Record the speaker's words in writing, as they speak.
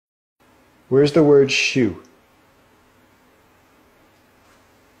Where's the word shoe?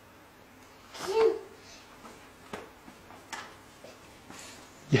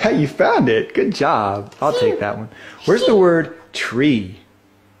 Yeah, you found it. Good job. I'll take that one. Where's the word tree?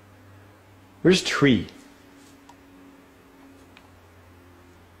 Where's tree?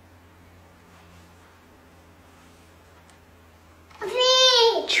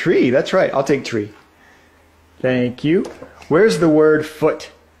 Tree, that's right. I'll take tree. Thank you. Where's the word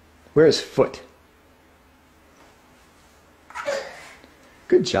foot? Where's foot?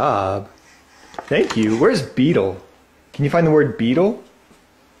 Good job. Thank you. Where's beetle? Can you find the word beetle?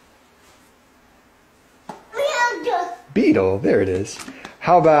 Beetle, there it is.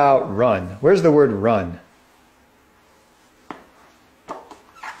 How about run? Where's the word run?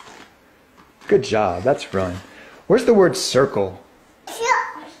 Good job, that's run. Where's the word circle?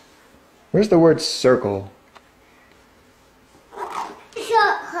 Where's the word circle?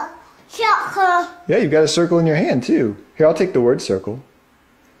 Yeah, you've got a circle in your hand too. Here, I'll take the word circle.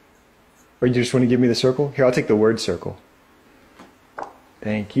 Or you just want to give me the circle? Here, I'll take the word circle.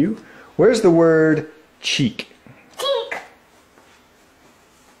 Thank you. Where's the word cheek?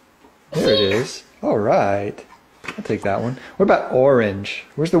 There it is. All right. I'll take that one. What about orange?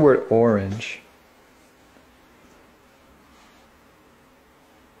 Where's the word orange?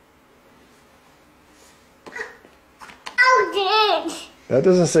 Orange. That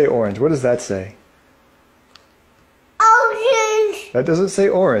doesn't say orange. What does that say? Orange. That doesn't say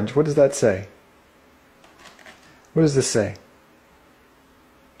orange. What does that say? What does this say?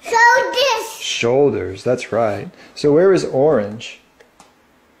 Shoulders. Shoulders. That's right. So where is orange?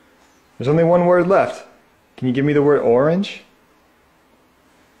 There's only one word left. Can you give me the word orange?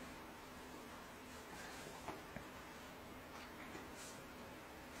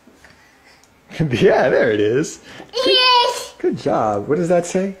 Yeah, there it is. Yes. Good job. What does that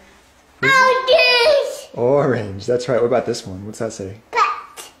say? Orange. Orange. That's right. What about this one? What's that say?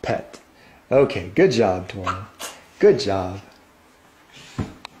 Pet. Pet. Okay, good job, Tawana. Good job.